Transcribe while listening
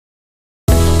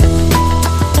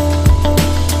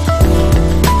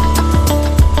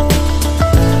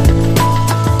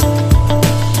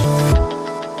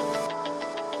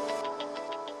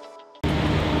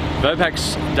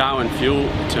Vopak's Darwin Fuel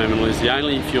Terminal is the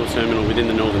only fuel terminal within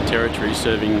the Northern Territory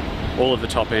serving all of the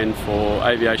top end for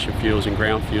aviation fuels and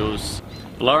ground fuels.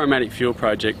 The Low Aromatic Fuel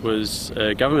Project was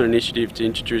a government initiative to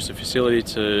introduce a facility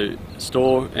to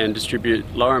store and distribute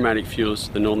low aromatic fuels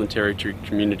to the Northern Territory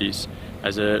communities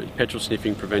as a petrol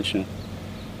sniffing prevention.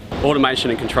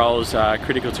 Automation and controls are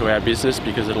critical to our business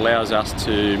because it allows us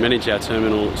to manage our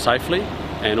terminal safely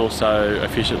and also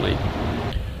efficiently.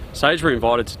 Sage were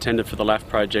invited to tender for the LAF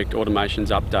project automations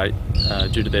update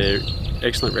due to their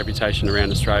excellent reputation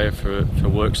around Australia for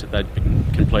works that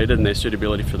they'd completed and their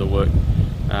suitability for the work.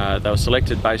 They were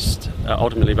selected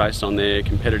ultimately based on their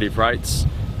competitive rates,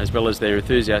 as well as their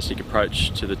enthusiastic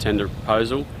approach to the tender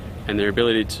proposal and their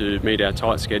ability to meet our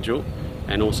tight schedule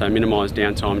and also minimise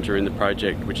downtime during the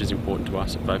project, which is important to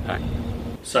us at Vopak.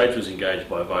 Sage was engaged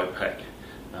by Vopak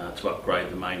to upgrade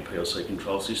the main PLC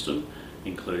control system,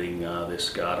 including their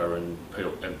SCADA and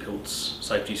PLCs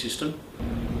safety system.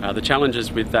 The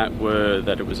challenges with that were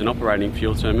that it was an operating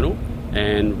fuel terminal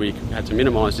and we had to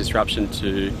minimise disruption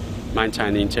to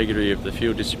maintain the integrity of the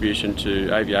fuel distribution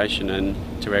to aviation and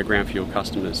to our ground fuel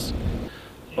customers.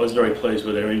 I was very pleased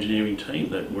with our engineering team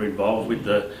that were involved with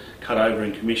the cutover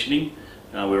and commissioning.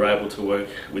 We were able to work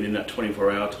within that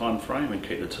 24-hour time frame and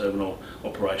keep the terminal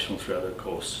operational throughout the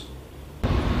course.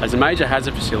 As a major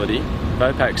hazard facility,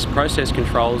 Vopak's process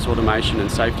controls, automation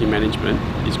and safety management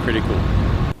is critical.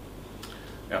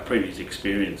 Our previous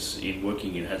experience in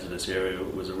working in hazardous area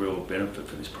was a real benefit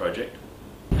for this project.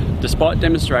 Despite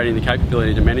demonstrating the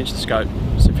capability to manage the scope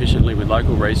sufficiently with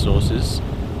local resources,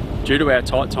 due to our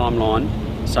tight timeline,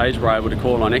 Sage were able to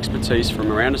call on expertise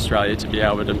from around Australia to be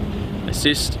able to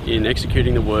assist in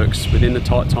executing the works within the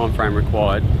tight time frame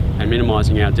required and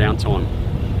minimising our downtime.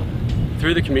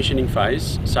 Through the commissioning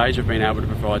phase, Sage have been able to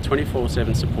provide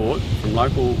 24/7 support from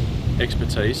local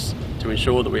expertise to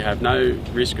ensure that we have no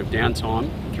risk of downtime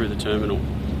through the terminal.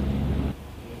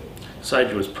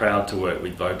 Sage was proud to work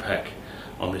with Vopak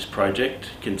on this project,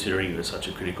 considering it was such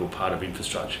a critical part of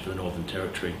infrastructure for the Northern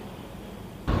Territory.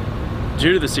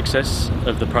 Due to the success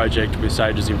of the project with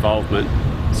Sage's involvement,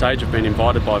 Sage have been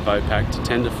invited by Vopak to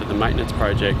tender for the maintenance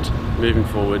project moving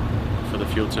forward for the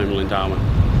fuel terminal in Darwin.